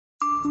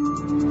I'm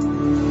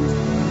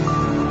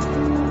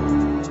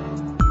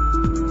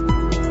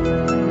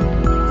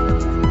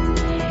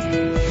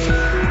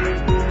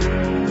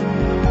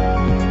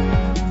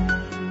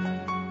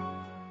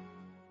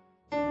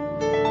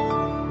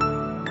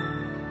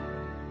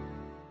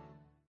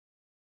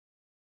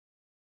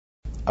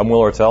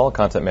Will Ortel,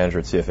 content manager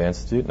at CFA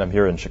Institute, and I'm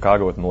here in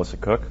Chicago with Melissa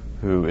Cook,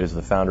 who is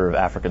the founder of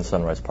African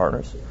Sunrise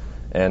Partners.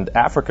 And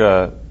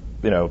Africa,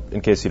 in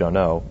case you don't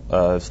know,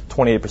 is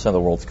 28% of the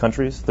world's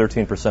countries,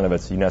 13% of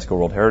its UNESCO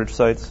World Heritage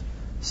Sites,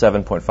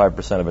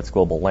 7.5% of its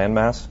global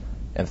landmass,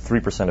 and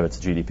 3% of its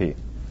GDP.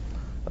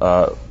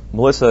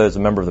 Melissa is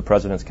a member of the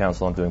President's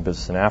Council on Doing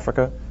Business in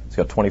Africa. She's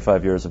got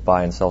 25 years of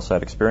buy and sell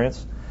side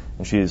experience,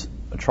 and she's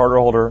a charter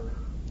holder,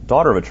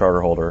 daughter of a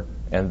charter holder,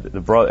 and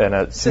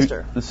the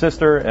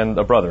sister and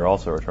a brother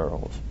also are charter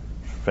holders.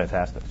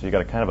 Fantastic. So you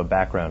got a kind of a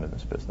background in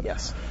this business.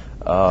 Yes.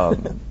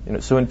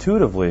 So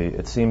intuitively,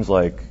 it seems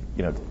like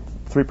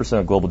 3%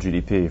 of global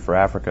GDP for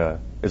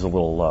Africa is a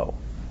little low.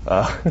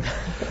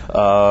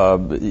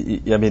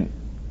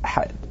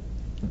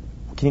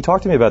 Can you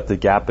talk to me about the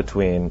gap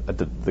between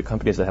the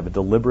companies that have a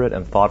deliberate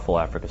and thoughtful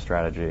Africa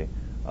strategy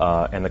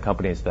and the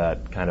companies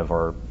that kind of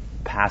are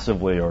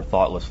passively or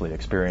thoughtlessly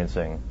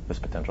experiencing this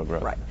potential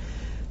growth? Right.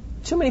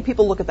 Too many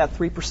people look at that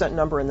 3%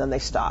 number and then they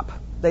stop.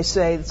 They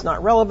say it's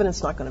not relevant,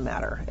 it's not going to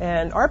matter.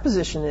 And our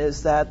position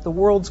is that the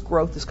world's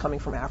growth is coming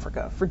from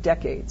Africa for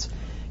decades.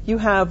 You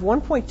have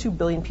 1.2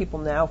 billion people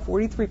now,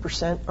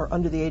 43% are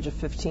under the age of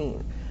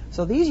 15.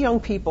 So these young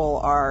people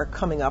are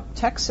coming up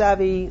tech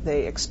savvy,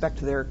 they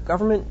expect their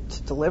government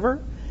to deliver,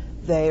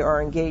 they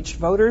are engaged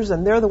voters,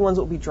 and they're the ones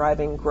that will be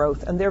driving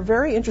growth. And they're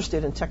very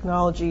interested in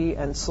technology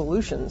and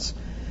solutions.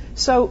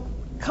 So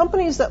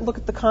companies that look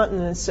at the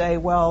continent and say,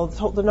 well,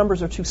 the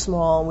numbers are too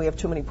small and we have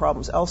too many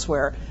problems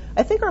elsewhere,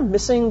 I think are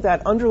missing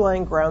that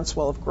underlying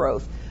groundswell of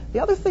growth.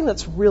 The other thing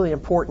that's really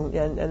important,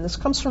 and this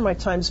comes from my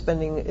time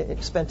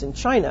spent in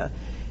China,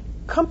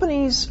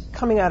 companies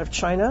coming out of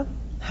China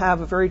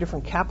have a very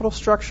different capital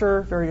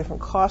structure, very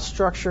different cost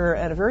structure,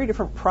 and a very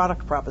different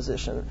product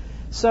proposition.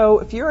 So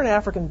if you're an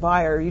African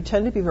buyer, you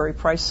tend to be very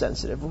price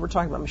sensitive. We're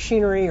talking about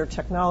machinery or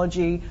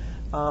technology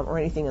or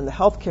anything in the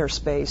healthcare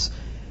space.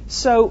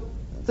 So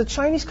the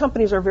Chinese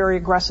companies are very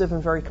aggressive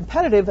and very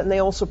competitive, and they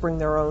also bring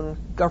their own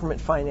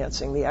government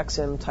financing, the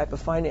EXIM type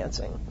of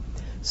financing.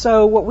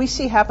 So what we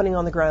see happening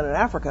on the ground in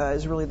Africa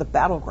is really the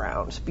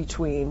battleground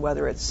between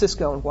whether it's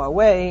Cisco and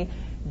Huawei,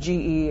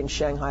 GE and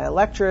Shanghai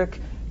Electric,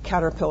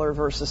 Caterpillar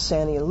versus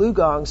Sany and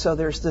Lugong. So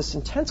there's this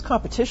intense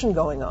competition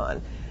going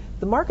on.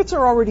 The markets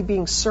are already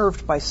being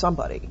served by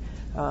somebody.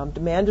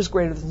 Demand is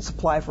greater than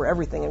supply for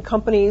everything. And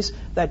companies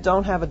that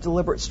don't have a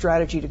deliberate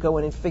strategy to go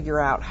in and figure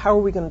out how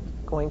are we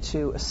going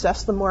to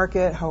assess the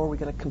market, how are we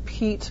going to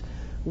compete,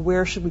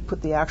 where should we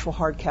put the actual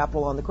hard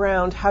capital on the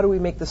ground, how do we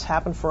make this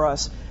happen for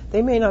us,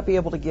 they may not be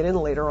able to get in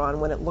later on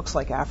when it looks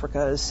like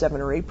Africa is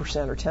 7 or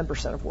 8% or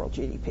 10% of world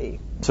GDP.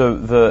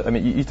 So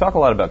you talk a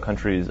lot about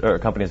companies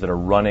that are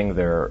running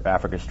their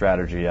Africa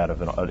strategy out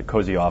of a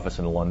cozy office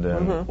in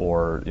London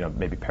or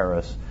maybe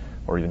Paris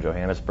or even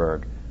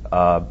Johannesburg.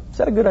 Is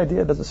that a good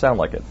idea? It doesn't sound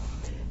like it.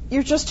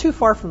 You're just too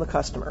far from the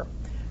customer.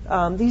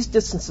 These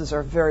distances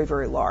are very,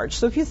 very large.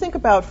 So if you think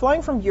about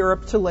flying from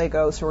Europe to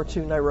Lagos or to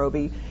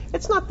Nairobi,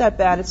 it's not that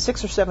bad. It's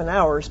 6 or 7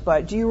 hours,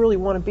 but do you really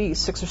want to be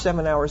 6 or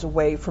 7 hours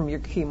away from your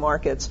key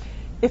markets?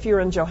 If you're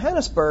in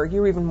Johannesburg,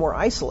 you're even more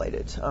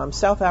isolated.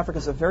 South Africa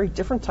is a very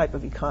different type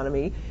of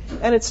economy,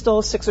 and it's still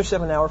a 6 or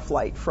 7 hour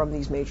flight from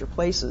these major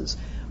places.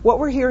 What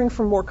we're hearing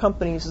from more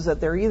companies is that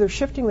they're either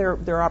shifting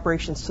their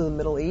operations to the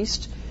Middle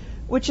East,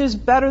 which is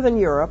better than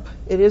Europe.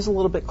 It is a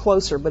little bit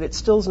closer, but it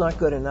still is not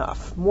good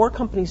enough. More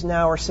companies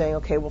now are saying,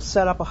 okay, we'll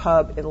set up a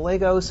hub in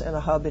Lagos and a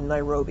hub in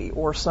Nairobi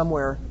or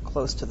somewhere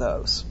close to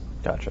those.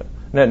 Gotcha.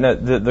 Now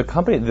the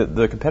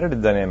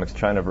competitive dynamics,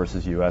 China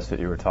versus U.S. that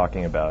you were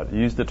talking about, you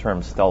used the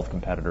term stealth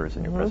competitors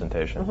in your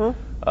presentation.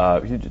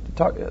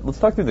 Let's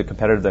talk through the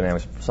competitive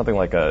dynamics for something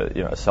like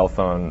a cell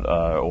phone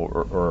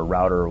or a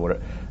router or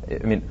whatever.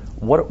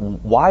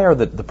 Why are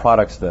the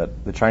products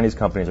that the Chinese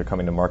companies are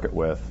coming to market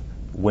with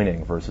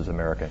winning versus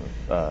American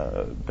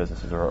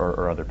businesses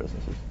or other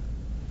businesses?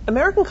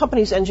 American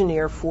companies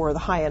engineer for the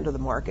high end of the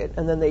market,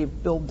 and then they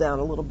build down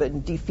a little bit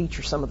and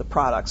defeature some of the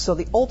products. So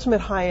the ultimate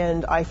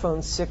high-end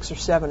iPhone 6 or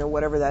 7 or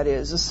whatever that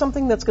is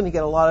something that's going to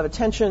get a lot of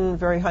attention,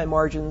 very high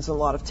margins, and a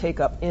lot of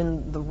take-up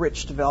in the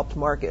rich, developed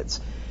markets.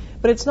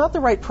 But it's not the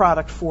right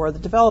product for the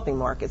developing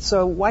markets.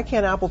 So why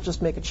can't Apple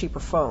just make a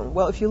cheaper phone?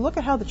 Well, if you look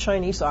at how the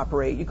Chinese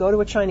operate, you go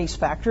to a Chinese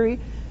factory,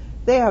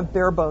 they have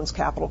bare bones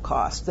capital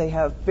costs. They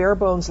have bare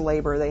bones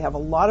labor. They have a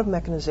lot of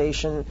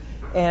mechanization.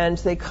 And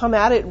they come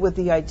at it with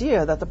the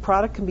idea that the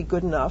product can be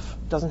good enough,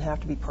 doesn't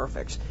have to be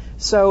perfect.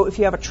 So if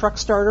you have a truck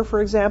starter,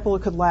 for example,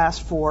 it could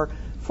last for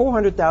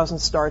 400,000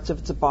 starts if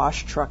it's a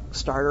Bosch truck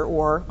starter,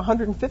 or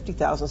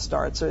 150,000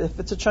 starts if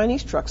it's a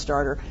Chinese truck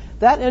starter.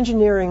 That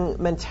engineering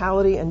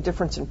mentality and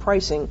difference in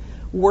pricing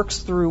works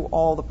through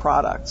all the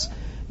products.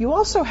 You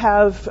also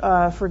have,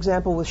 for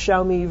example, with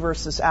Xiaomi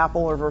versus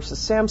Apple or versus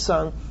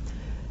Samsung,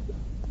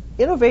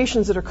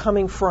 innovations that are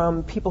coming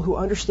from people who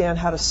understand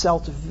how to sell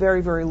to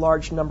very, very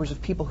large numbers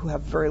of people who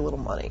have very little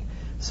money.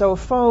 So a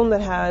phone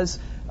that has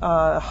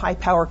high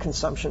power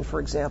consumption, for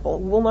example,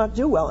 will not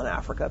do well in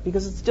Africa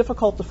because it's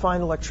difficult to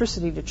find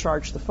electricity to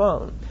charge the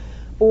phone.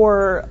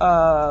 Or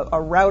a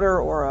router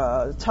or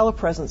a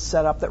telepresence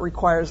setup that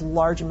requires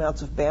large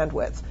amounts of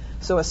bandwidth.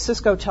 So a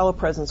Cisco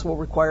telepresence will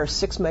require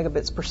 6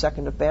 megabits per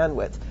second of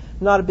bandwidth.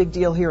 Not a big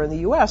deal here in the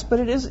U.S., but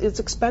it's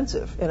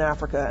expensive in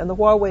Africa, and the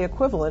Huawei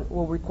equivalent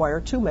will require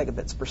 2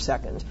 megabits per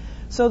second.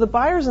 So the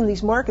buyers in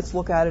these markets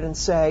look at it and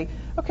say,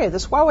 okay,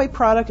 this Huawei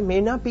product may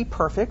not be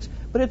perfect,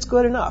 but it's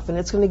good enough, and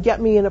it's going to get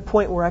me in a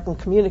point where I can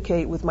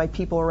communicate with my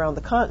people around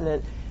the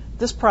continent.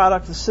 This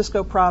product, the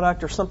Cisco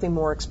product, or something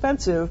more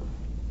expensive,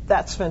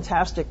 that's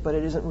fantastic, but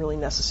it isn't really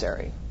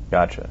necessary.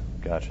 Gotcha.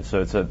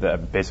 So it's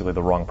basically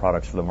the wrong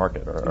products for the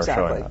market are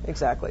showing up.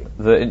 Exactly.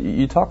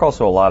 You talk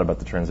also a lot about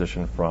the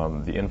transition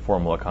from the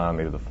informal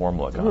economy to the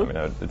formal economy.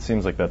 Now, it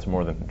seems like that's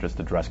more than just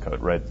a dress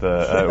code, right?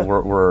 Tell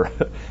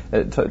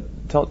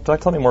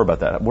me more about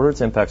that. What are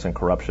its impacts on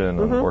corruption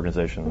and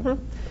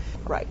organization?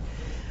 Right.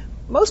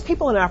 Most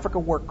people in Africa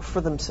work for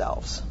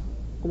themselves.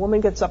 A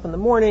woman gets up in the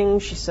morning,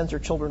 she sends her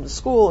children to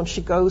school, and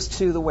she goes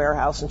to the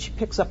warehouse and she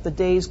picks up the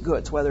day's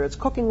goods, whether it's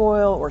cooking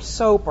oil or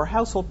soap or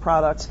household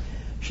products.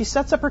 She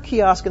sets up her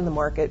kiosk in the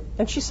market,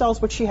 and she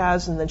sells what she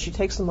has, and then she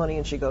takes the money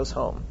and she goes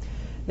home.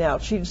 Now,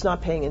 she's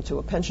not paying into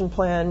a pension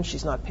plan.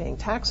 She's not paying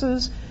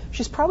taxes.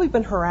 She's probably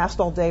been harassed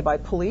all day by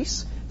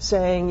police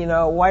saying,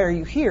 why are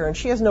you here? And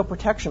she has no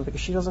protection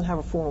because she doesn't have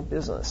a formal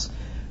business.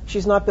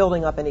 She's not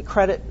building up any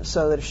credit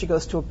so that if she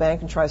goes to a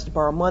bank and tries to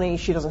borrow money,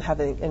 she doesn't have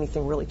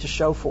anything really to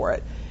show for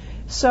it.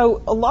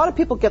 So a lot of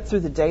people get through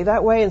the day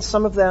that way, and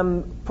some of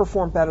them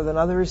perform better than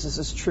others. This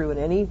is true in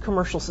any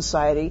commercial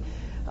society.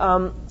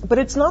 But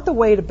it's not the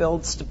way to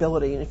build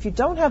stability. And if you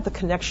don't have the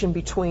connection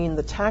between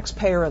the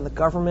taxpayer and the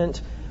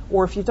government,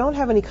 or if you don't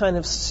have any kind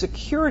of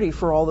security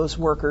for all those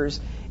workers,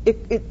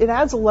 it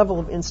adds a level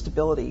of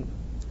instability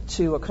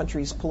to a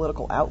country's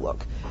political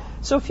outlook.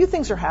 So a few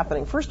things are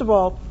happening. First of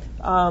all,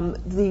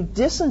 the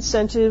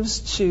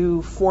disincentives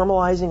to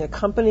formalizing a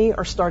company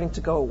are starting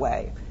to go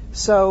away.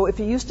 So if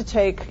you used to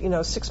take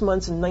 6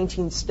 months and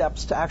 19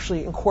 steps to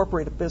actually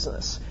incorporate a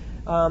business,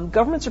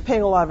 governments are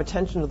paying a lot of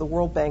attention to the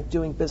World Bank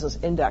Doing Business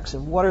Index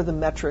and what are the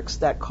metrics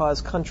that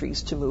cause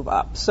countries to move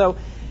up. So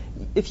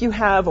if you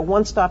have a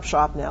one-stop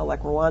shop now,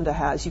 like Rwanda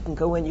has, you can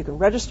go in, you can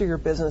register your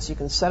business, you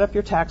can set up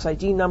your tax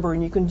ID number,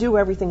 and you can do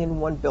everything in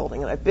one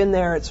building. And I've been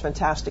there, it's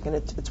fantastic, and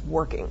it's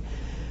working.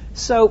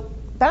 So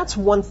that's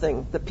one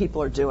thing that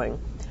people are doing.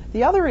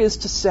 The other is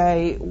to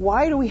say,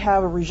 why do we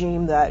have a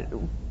regime that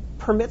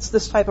permits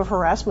this type of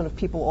harassment of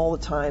people all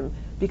the time?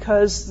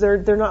 Because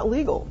they're not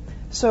legal.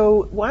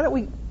 So why don't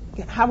we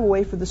have a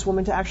way for this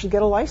woman to actually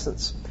get a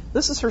license?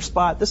 This is her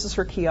spot, this is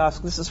her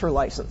kiosk, this is her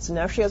license. And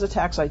now she has a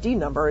tax ID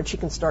number and she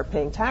can start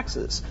paying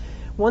taxes.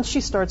 Once she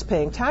starts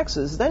paying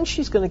taxes, then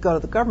she's going to go to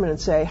the government and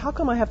say, how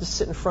come I have to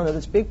sit in front of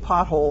this big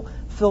pothole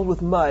filled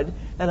with mud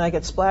and I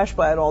get splashed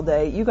by it all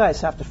day? You guys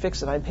have to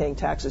fix it. I'm paying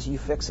taxes, you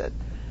fix it.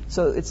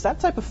 So it's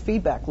that type of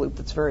feedback loop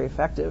that's very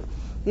effective.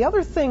 The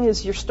other thing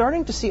is you're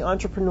starting to see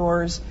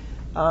entrepreneurs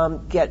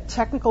get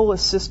technical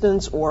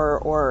assistance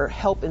or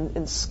help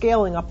in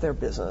scaling up their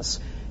business.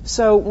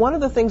 So one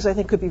of the things I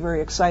think could be very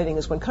exciting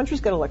is when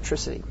countries get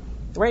electricity.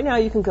 Right now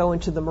you can go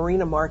into the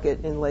Marina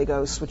Market in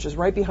Lagos, which is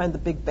right behind the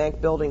big bank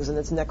buildings, and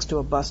it's next to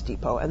a bus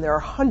depot. And there are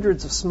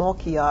hundreds of small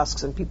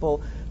kiosks and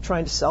people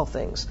trying to sell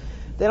things.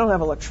 They don't have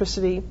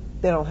electricity,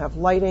 they don't have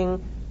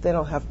lighting, they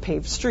don't have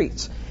paved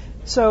streets.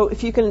 So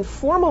if you can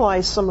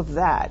formalize some of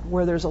that,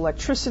 where there's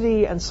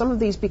electricity and some of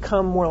these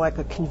become more like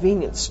a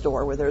convenience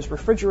store, where there's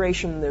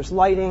refrigeration, there's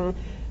lighting,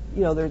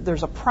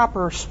 there's a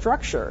proper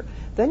structure,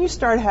 then you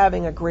start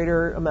having a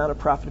greater amount of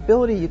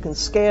profitability. You can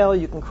scale,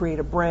 you can create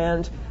a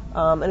brand,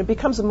 and it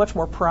becomes a much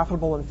more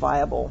profitable and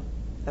viable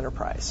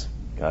enterprise.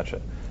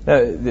 Gotcha. Now,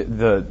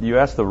 you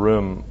asked the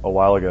room a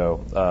while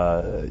ago,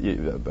 I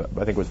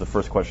think it was the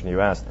first question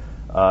you asked,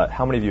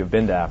 how many of you have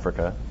been to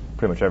Africa?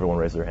 Pretty much everyone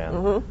raised their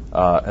hand.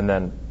 And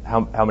then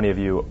how many of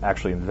you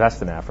actually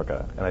invest in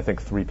Africa? And I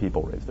think 3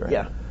 people raised their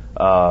hand.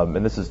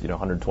 And this is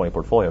 120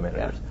 portfolio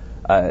managers.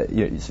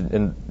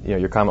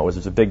 Your comment was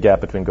there's a big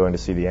gap between going to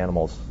see the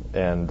animals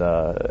and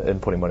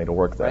putting money to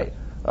work there.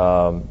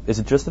 Right. Is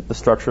it just that the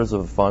structures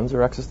of the funds are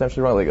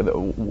existentially wrong?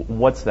 Like,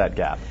 what's that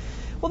gap?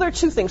 Well, there are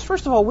 2 things.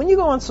 First of all, when you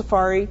go on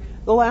safari,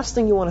 the last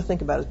thing you want to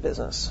think about is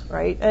business,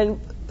 right?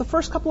 And the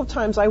first couple of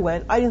times I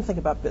went, I didn't think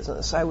about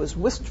business. I was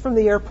whisked from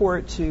the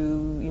airport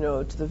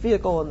to the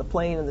vehicle and the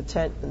plane and the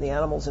tent and the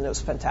animals, and it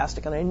was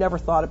fantastic, and I never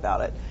thought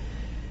about it.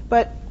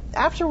 But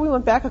after we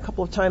went back a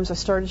couple of times, I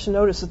started to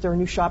notice that there are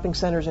new shopping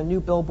centers and new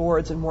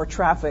billboards and more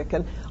traffic,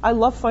 and I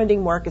love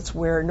finding markets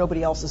where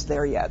nobody else is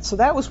there yet. So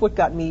that was what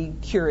got me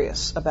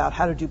curious about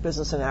how to do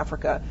business in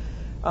Africa.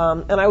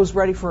 And I was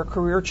ready for a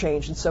career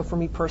change, and so for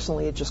me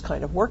personally, it just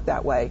kind of worked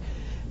that way.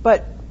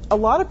 But a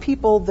lot of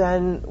people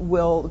then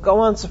will go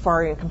on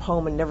safari and come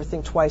home and never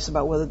think twice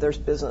about whether there's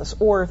business,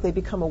 or if they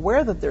become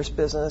aware that there's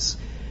business,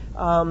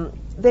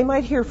 They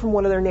might hear from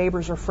one of their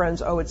neighbors or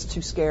friends, oh, it's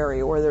too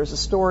scary, or there's a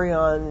story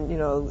on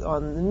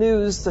the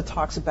news that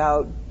talks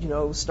about,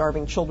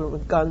 starving children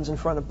with guns in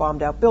front of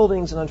bombed out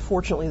buildings, and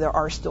unfortunately there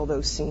are still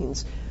those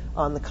scenes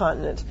on the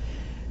continent.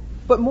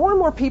 But more and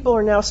more people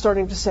are now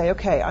starting to say,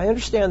 okay, I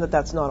understand that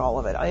that's not all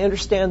of it. I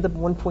understand the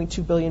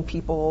 1.2 billion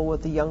people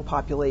with the young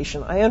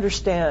population. I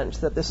understand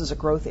that this is a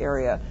growth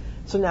area.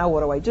 So now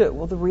what do I do?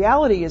 Well, the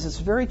reality is it's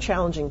very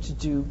challenging to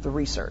do the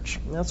research.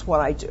 And that's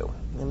what I do.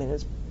 I mean,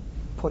 it's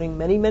putting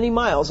many, many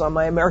miles on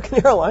my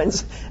American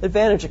Airlines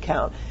Advantage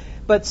account.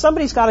 But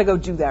somebody's got to go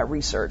do that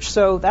research.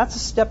 So that's a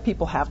step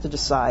people have to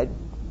decide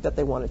that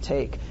they want to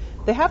take.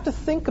 They have to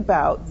think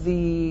about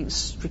the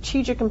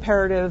strategic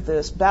imperative,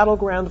 this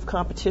battleground of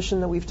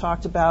competition that we've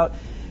talked about,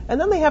 and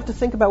then they have to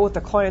think about what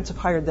their clients have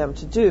hired them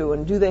to do,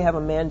 and do they have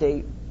a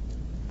mandate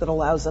that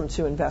allows them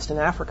to invest in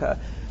Africa.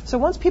 So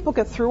once people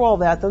get through all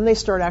that, then they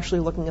start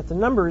actually looking at the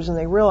numbers, and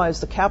they realize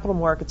the capital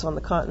markets on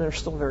the continent are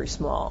still very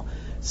small.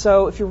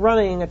 So if you're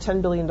running a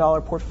 $10 billion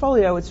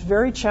portfolio, it's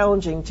very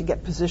challenging to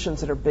get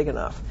positions that are big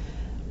enough.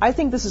 I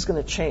think this is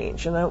going to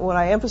change, and what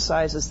I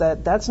emphasize is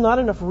that that's not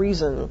enough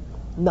reason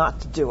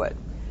not to do it,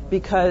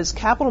 because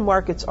capital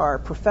markets are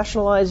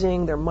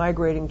professionalizing, they're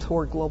migrating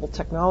toward global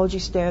technology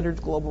standards,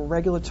 global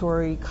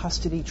regulatory,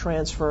 custody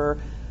transfer,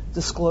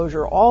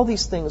 disclosure, all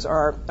these things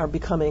are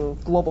becoming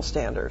global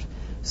standard.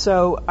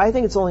 So I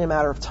think it's only a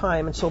matter of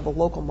time until the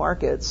local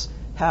markets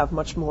have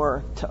much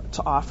more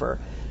to offer.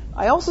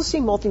 I also see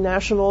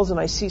multinationals and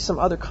I see some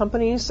other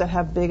companies that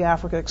have big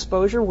Africa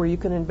exposure where you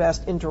can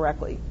invest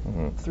indirectly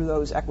through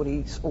those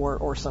equities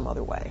or some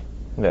other way.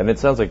 Yeah, and it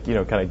sounds like,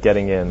 kind of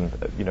getting in,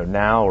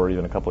 now or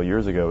even a couple of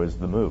years ago is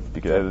the move.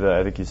 Because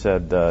I think you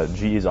said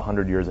GE is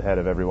 100 years ahead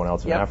of everyone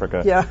else in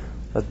Africa. Yeah.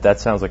 That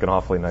sounds like an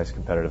awfully nice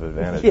competitive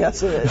advantage.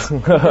 Yes, it is.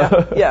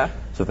 Yeah.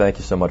 So thank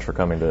you so much for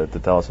coming to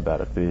tell us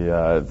about it.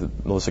 The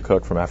Melissa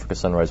Cook from Africa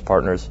Sunrise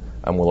Partners.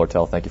 I'm Will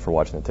Ortel. Thank you for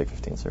watching the Take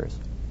 15 series.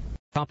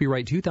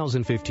 Copyright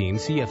 2015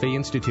 CFA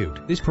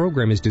Institute. This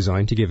program is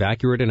designed to give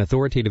accurate and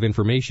authoritative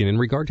information in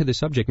regard to the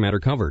subject matter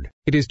covered.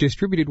 It is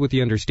distributed with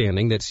the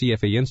understanding that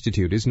CFA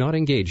Institute is not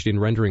engaged in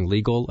rendering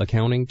legal,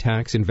 accounting,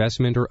 tax,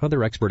 investment, or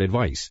other expert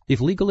advice.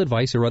 If legal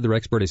advice or other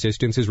expert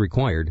assistance is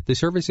required, the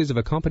services of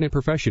a competent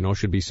professional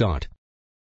should be sought.